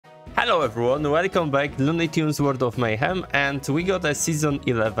Hello everyone, welcome back Looney Tunes World of Mayhem, and we got a season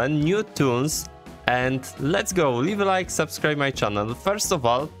 11 new tunes, and let's go. Leave a like, subscribe my channel. First of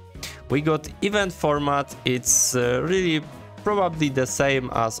all, we got event format. It's really probably the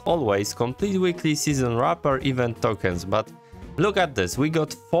same as always, complete weekly season wrapper event tokens, but look at this, we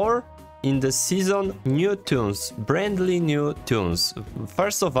got 4 in the season new tunes, brandly new tunes.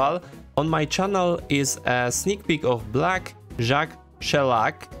 First of all, on my channel is a sneak peek of Black Jack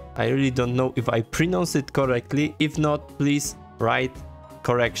Shellac. I really don't know if I pronounce it correctly. If not, please write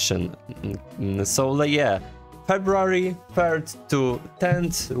correction. So yeah, February 3rd to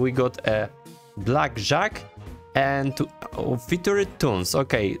 10th we got a Black Jack and featured tunes.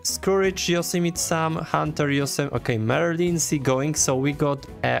 Okay, Scourge, Yosemite Sam, Hunter Yosemite, okay, Merlin going. So we got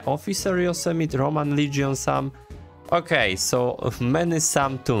Officer Yosemite, Roman Legion Sam. Okay, so many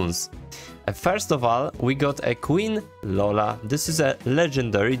Sam tunes. First of all, we got a Queen Lola. This is a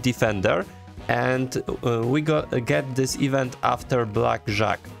legendary defender, and we get this event after Black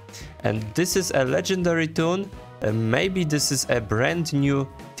Jack. And this is a legendary tune. Maybe this is a brand new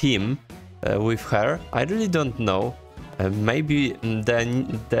team with her. I really don't know. Maybe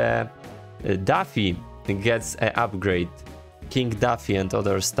the Daffy gets an upgrade. King Daffy and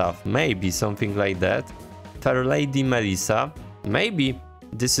other stuff. Maybe something like that. Fair Lady Melissa. Maybe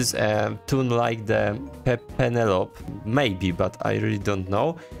this is a tune like the Penelope, maybe, but I really don't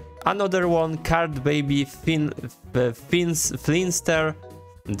know. Another one, Card Baby Finster.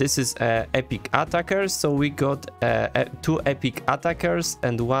 This is epic attackers, so we got 2 epic attackers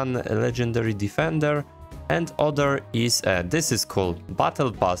and 1 legendary defender. And other is, this is cool,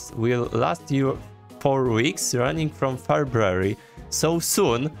 Battle Pass will last you 4 weeks, running from February. So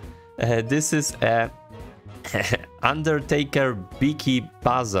soon, this is a Undertaker Beaky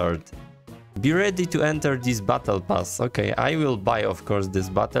Buzzard. Be ready to enter this battle pass. Okay, I will buy, of course, this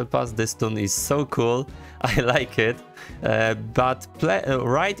battle pass. This tune is so cool. I like it. But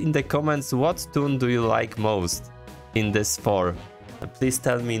write in the comments what tune do you like most in this 4. Please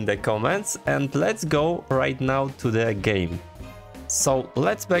tell me in the comments, and let's go right now to the game. So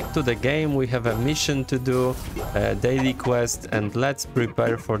let's back to the game. We have a mission to do, a daily quest, and let's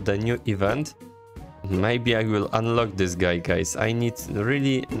prepare for the new event. Maybe I will unlock this guy, guys. I need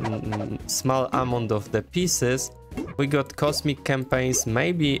really small amount of the pieces. We got cosmic campaigns.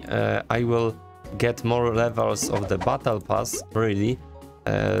 Maybe I will get more levels of the battle pass, really.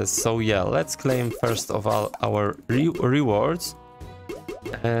 So yeah, let's claim first of all our rewards.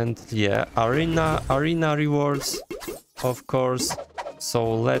 And yeah, arena rewards, of course.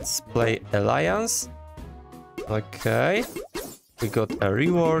 So let's play Alliance. Okay, we got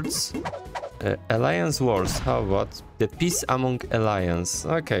rewards. Alliance Wars, how about the peace among Alliance?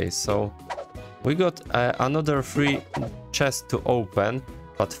 Okay, so we got another free chest to open,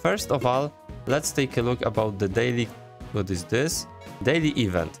 but first of all, let's take a look about the daily, what is this? Daily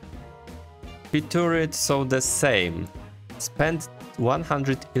event. Featured, so the same. Spend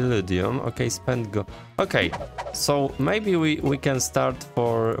 100 Illudium, okay, spend go. Okay, so maybe we can start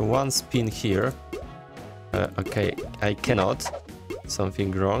for 1 spin here. Okay, I cannot,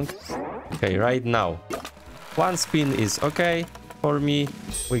 something wrong. Okay, right now 1 spin is okay for me.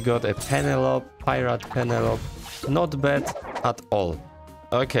 We got a Penelope, Pirate Penelope, not bad at all.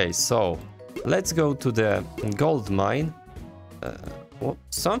 Okay, so let's go to the gold mine.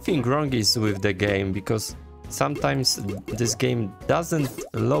 Something wrong is with the game, because sometimes this game doesn't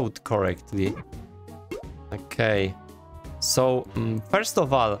load correctly. Okay, so first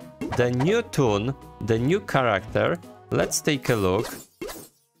of all, the new tune, the new character, let's take a look.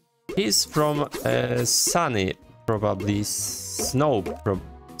 He's from Sunny, probably Snow,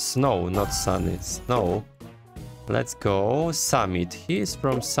 Snow, not Sunny, Snow. Let's go, Summit. He is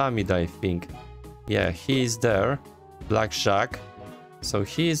from Summit, I think. Yeah, he is there, Black Jack. So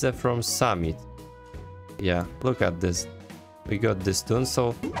he is from Summit. Yeah, look at this. We got this tune.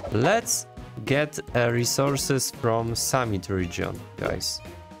 So let's get resources from Summit region, guys.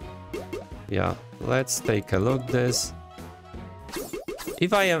 Yeah, let's take a look this.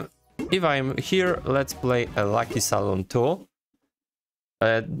 If I'm here, let's play a Lucky Salon 2.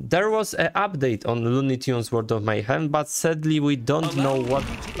 There was an update on Looney Tunes World of Mayhem, but sadly we don't know what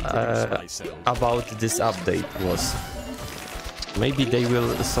about this update was. Maybe they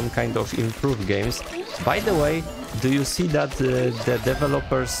will some kind of improve games. By the way, do you see that the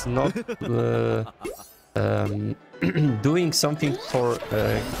developers not doing something for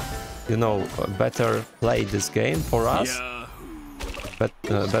you know, better play this game for us? Yeah.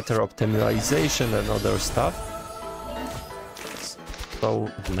 Better optimization and other stuff. So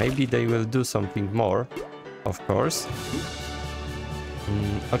maybe they will do something more, of course.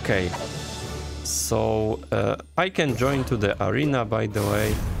 Okay. So I can join to the arena, by the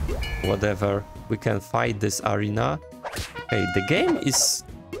way. Whatever. We can fight this arena. Okay, the game is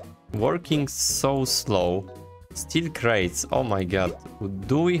working so slow. Steel crates. Oh my god.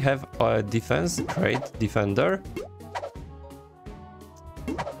 Do we have a defense crate? Defender?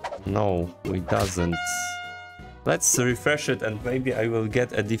 No, we doesn't. Let's refresh it and maybe I will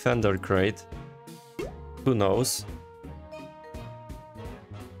get a defender crate. Who knows?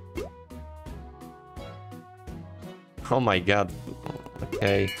 Oh my god.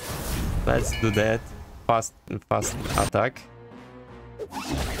 Okay. Let's do that. Fast attack.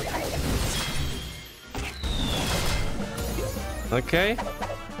 Okay.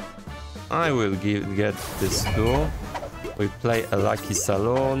 I will get this too. We play a lucky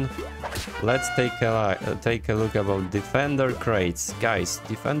saloon. Let's take a look about defender crates. Guys,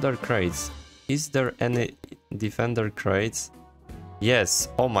 defender crates. Is there any defender crates? Yes.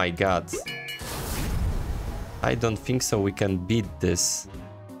 Oh my god. I don't think so we can beat this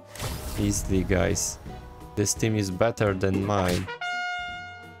easily, guys. This team is better than mine.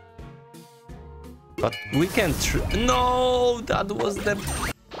 But we can no, that was the...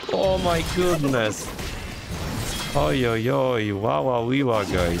 Oh my goodness. Oi, oi, oi. Wawa wiwa,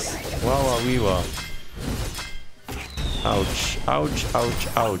 guys. Wawa wiwa. Ouch, ouch, ouch,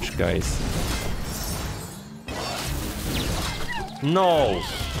 ouch, guys. No.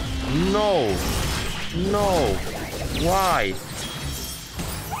 No. No. Why?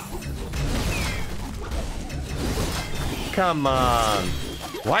 Come on.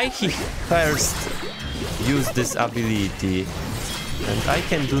 Why he first used this ability? And I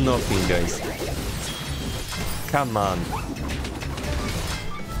can do nothing, guys. Come on.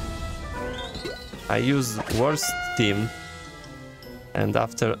 I use worst team. And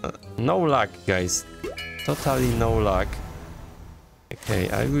after... no luck, guys. Totally no luck. Okay,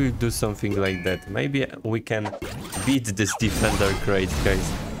 I will do something like that. Maybe we can beat this defender crate,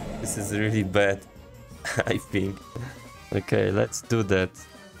 guys. This is really bad, I think. Okay, let's do that.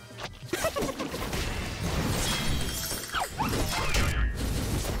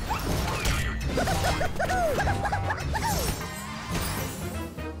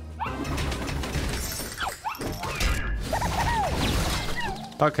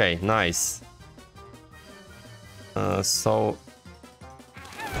 Okay, nice. So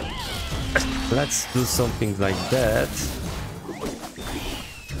let's do something like that.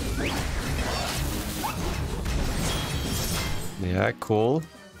 Yeah, cool.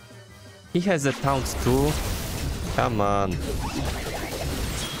 He has a taunt too. Come on.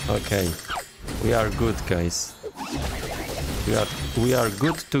 Okay, we are good, guys. We are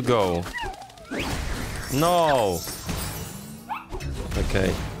good to go. No.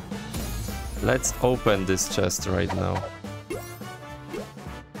 Okay. Let's open this chest right now.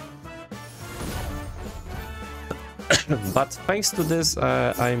 But thanks to this,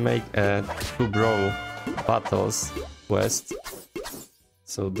 I make 2 brawl battles quest.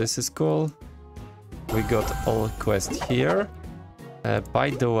 So this is cool. We got all quest here.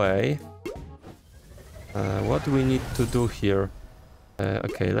 By the way, what we need to do here?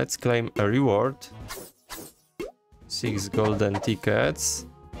 Okay, let's claim a reward. 6 golden tickets.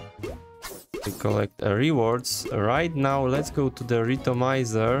 We collect rewards. Right now, let's go to the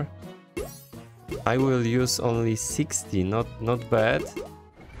Ritomizer. I will use only 60, not bad.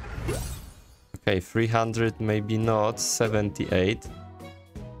 Okay, 300, maybe not. 78.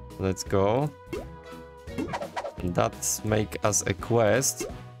 Let's go. That's make us a quest.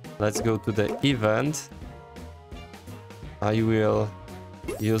 Let's go to the event. I will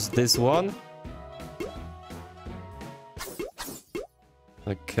use this one.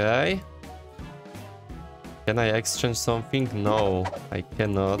 Okay. Can I exchange something? No, I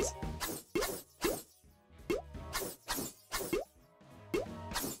cannot.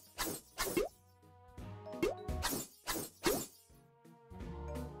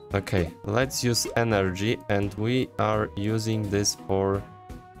 Okay, let's use energy, and we are using this for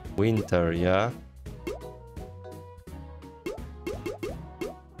winter, yeah?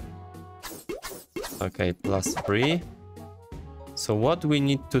 Okay, +3. So what we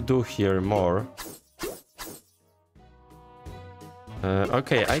need to do here more?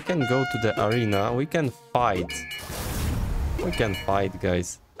 Okay, I can go to the arena. We can fight. We can fight,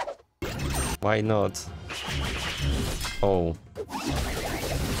 guys. Why not? Oh.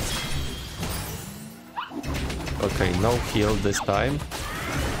 Okay, no heal this time.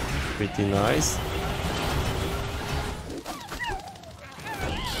 Pretty nice.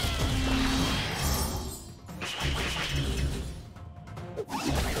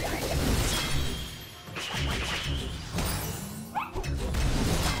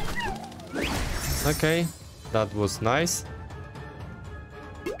 Okay, that was nice.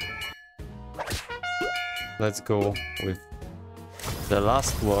 Let's go with the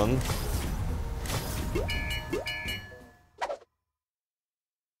last one.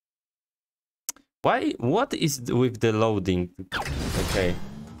 Why? What is with the loading? Okay,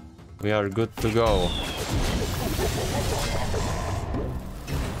 we are good to go.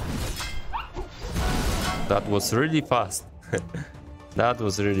 That was really fast. That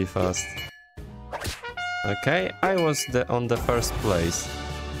was really fast. Okay, I was on the first place.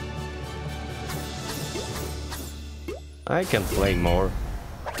 I can play more.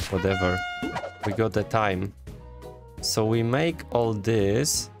 Whatever. We got the time. So we make all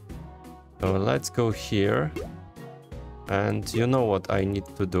this. So let's go here. And you know what I need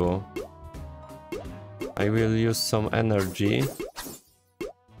to do. I will use some energy.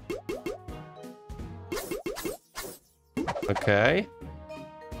 Okay.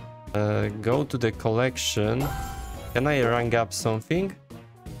 Go to the collection. Can I rank up something?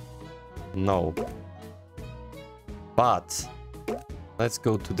 No. But let's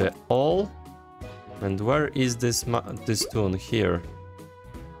go to the all. And where is this toon? Here.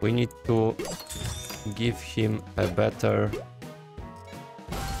 We need to give him a better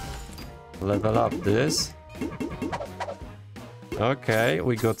level up this. Okay,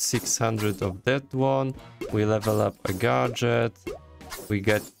 we got 600 of that one. We level up a gadget. We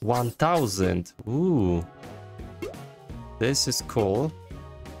get 1000. Ooh. This is cool.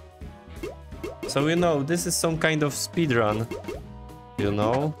 So, you know, this is some kind of speedrun. You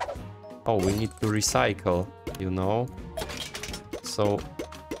know? Oh, we need to recycle, you know? So,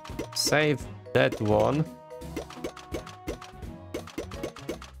 save that one.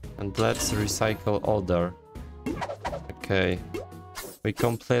 And let's recycle other. Okay. We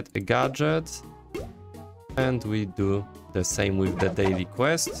complete a gadget. And we do the same with the daily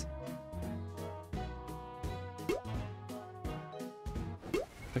quest.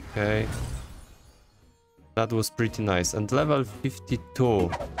 Okay. That was pretty nice. And level 52.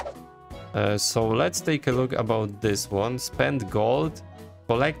 So let's take a look about this one. Spend gold.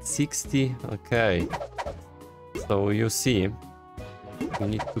 Collect 60. Okay. So you see. We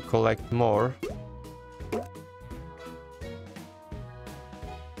need to collect more.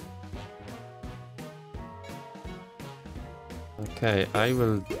 Okay, I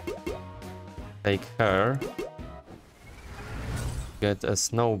will take her. Get a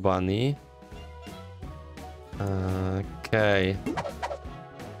snow bunny. Okay.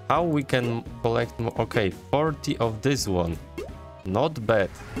 How we can collect more? Okay, 40 of this one. Not bad.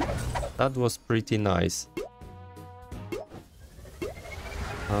 That was pretty nice.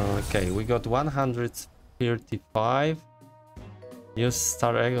 Okay, we got 135. Use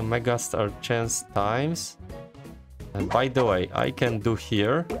star egg, mega star chance times. And by the way, I can do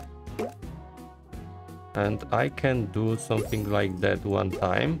here. And I can do something like that one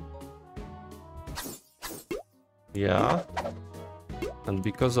time. Yeah. And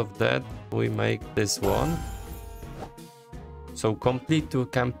because of that, we make this one. So complete to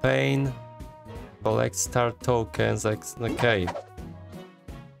campaign. Collect star tokens. Okay.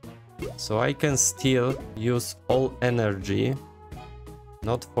 So I can still use all energy.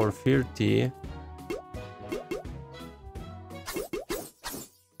 Not for 30.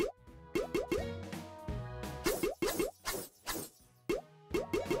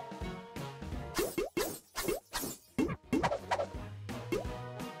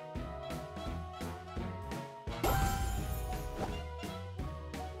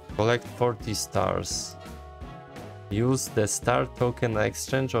 Collect 40 stars. Use the star token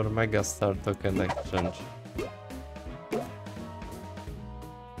exchange or mega star token exchange.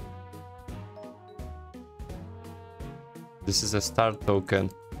 This is a star token,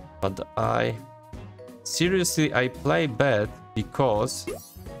 but I play bad because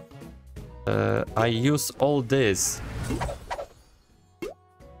I use all this.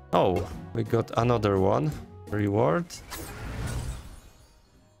 Oh, we got another one. Reward.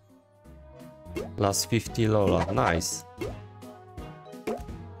 Plus 50 Lola, nice.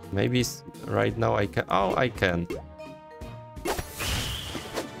 Maybe right now I can. Oh, I can.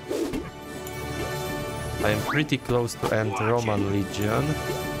 I am pretty close to end Roman Legion.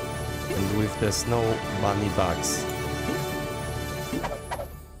 And with the snow bunny bags.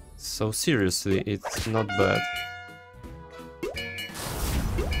 So seriously, it's not bad.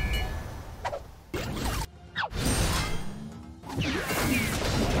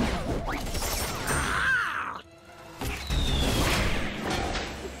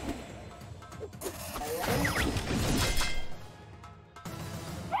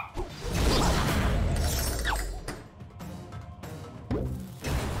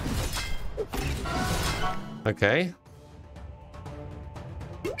 Okay.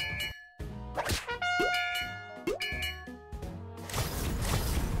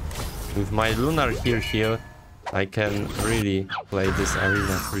 With my lunar here, I can really play this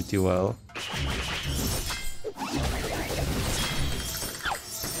arena pretty well.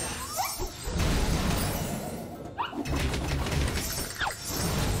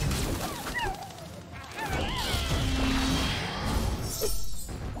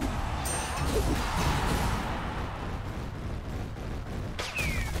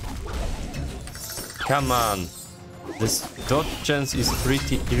 Come on! This dodge chance is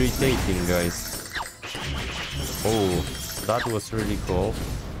pretty irritating, guys. Oh, that was really cool.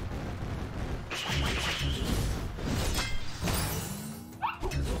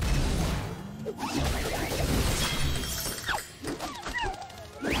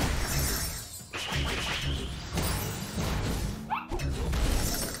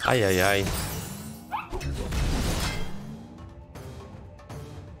 Ay, ay, ay.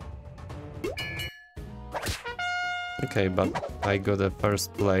 Okay, but I got a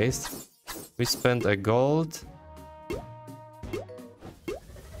first place. We spent a gold.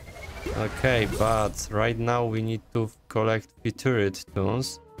 Okay, but right now we need to collect featured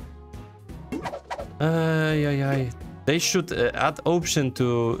toons. They should add option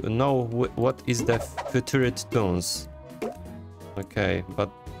to know what is the featured toons. Okay, but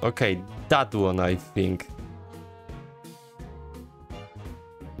okay, that one I think.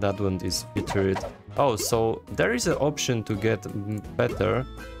 That one is featured. Oh, so there is an option to get better.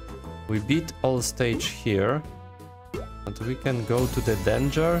 We beat all stage here. And we can go to the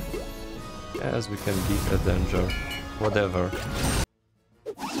danger. Yes, we can beat a danger. Whatever.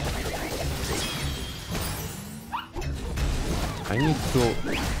 I need to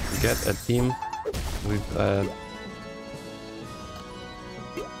get a team with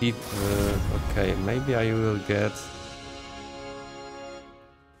okay, maybe I will get...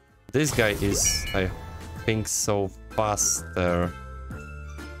 This guy is, I think, so faster.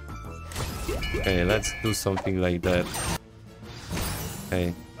 Okay, let's do something like that.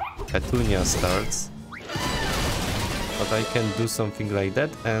 Okay, Petunia starts. But I can do something like that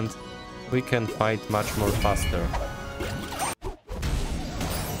and we can fight much more faster.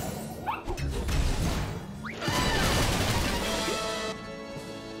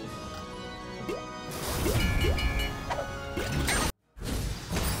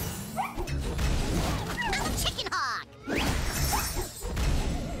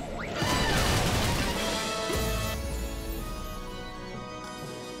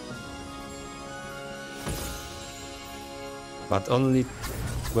 But only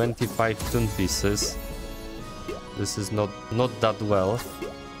 25 toon pieces. This is not that well.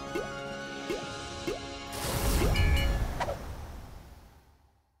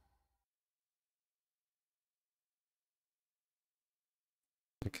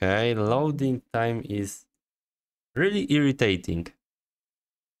 Okay, loading time is really irritating.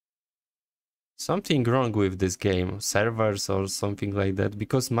 Something wrong with this game, servers or something like that,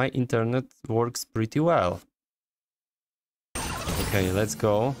 because my internet works pretty well. Okay, let's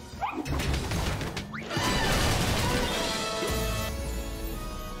go.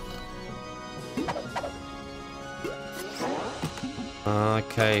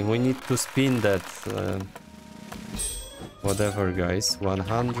 Okay, we need to spin that. Whatever, guys.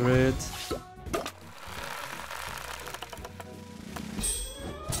 100.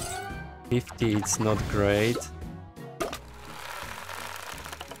 $50, it's not great.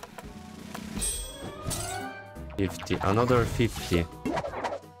 Another 50.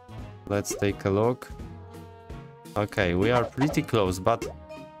 Let's take a look. Okay, we are pretty close, but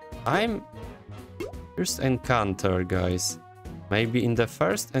I'm first encounter, guys. Maybe in the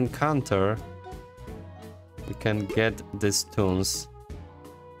first encounter we can get these toons.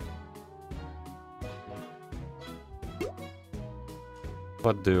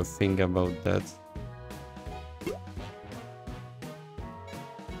 What do you think about that?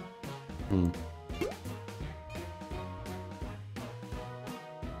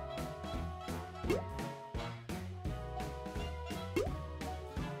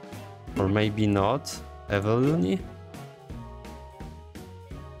 Or maybe not. Looney?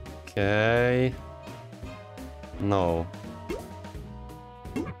 Okay. No.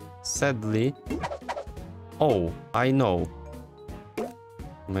 Sadly. Oh, I know.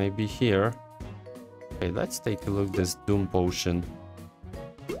 Maybe here. Okay, let's take a look at this Doom potion.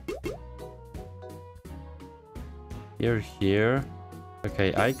 Here.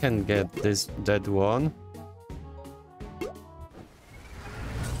 Okay, I can get that one.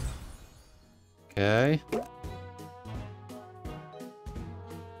 Okay.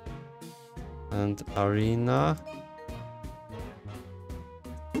 And arena.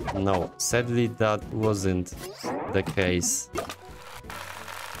 No, sadly that wasn't the case.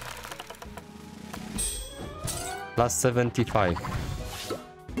 Plus 75.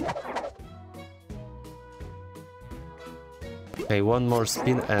 Okay, one more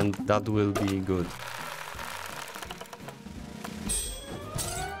spin and that will be good.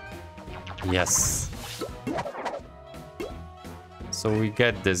 Yes. So we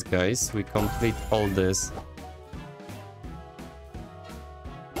get this, guys. We complete all this.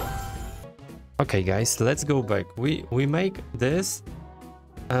 Okay, guys, let's go back. We make this.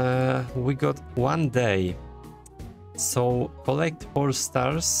 We got 1 day. So collect 4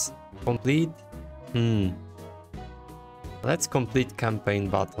 stars. Complete. Let's complete campaign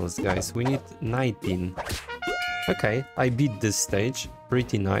battles, guys. We need 19. Okay, I beat this stage.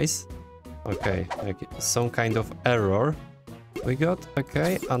 Pretty nice. Okay, some kind of error. We got,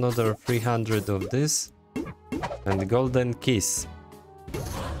 okay, another 300 of this. And golden kiss.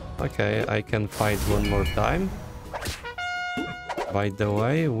 Okay, I can fight one more time. By the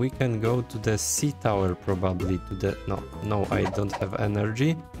way, we can go to the sea tower probably. No, I don't have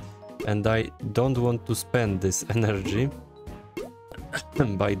energy. And I don't want to spend this energy.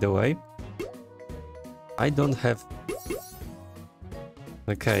 By the way. I don't have...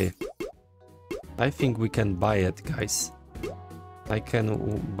 Okay. I think we can buy it, guys. We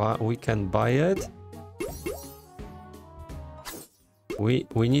can buy it.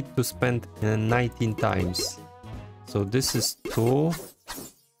 We need to spend 19 times. So this is 2,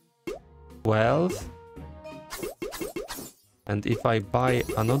 12. And if I buy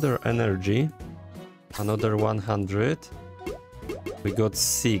another energy, another 100, we got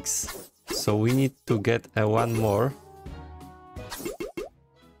 6. So we need to get a 1 more.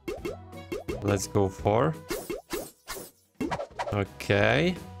 Let's go 4.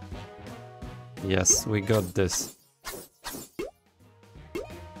 Okay. Yes, we got this.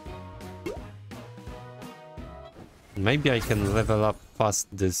 Maybe I can level up fast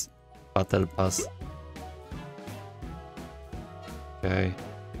this battle pass. Okay.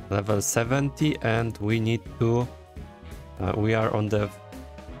 Level 70 and we need to... we are on the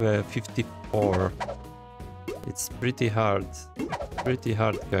 54. It's pretty hard. Pretty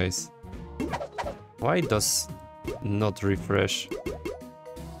hard, guys. Why does not refresh?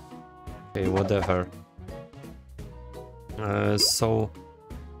 Okay, whatever. So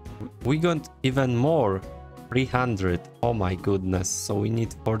we got even more. 300. Oh my goodness. So we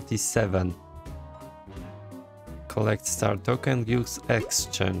need 47. Collect star token, use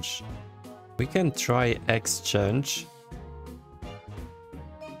exchange. We can try exchange.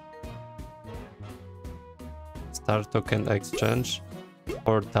 Star token exchange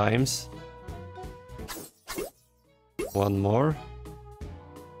 4 times. 1 more.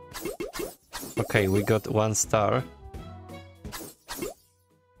 Okay, we got 1 star.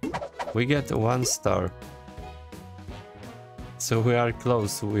 We get 1 star. So we are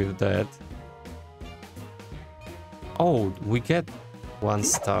close with that. Oh, we get 1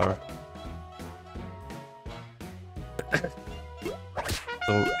 star.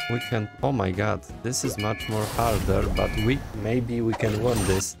 So we can... Oh my god, this is much more harder, but maybe we can win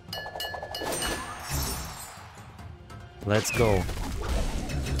this. Let's go.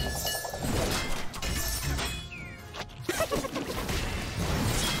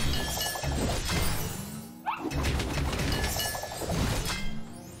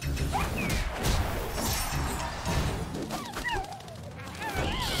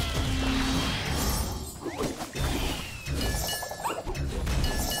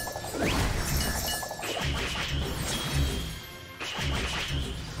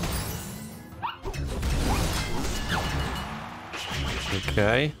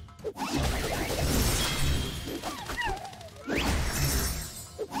 Okay.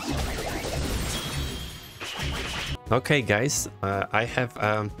 Okay, guys, I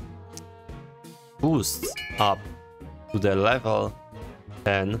have boost up to the level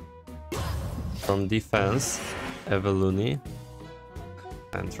 10 from defense, Looney,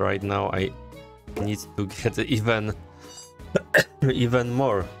 and right now I need to get even even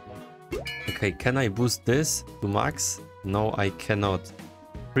more. Okay, can I boost this to max? No, I cannot.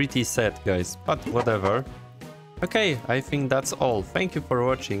 Pretty sad, guys, but whatever. Okay, I think that's all. Thank you for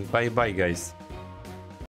watching. Bye bye, guys.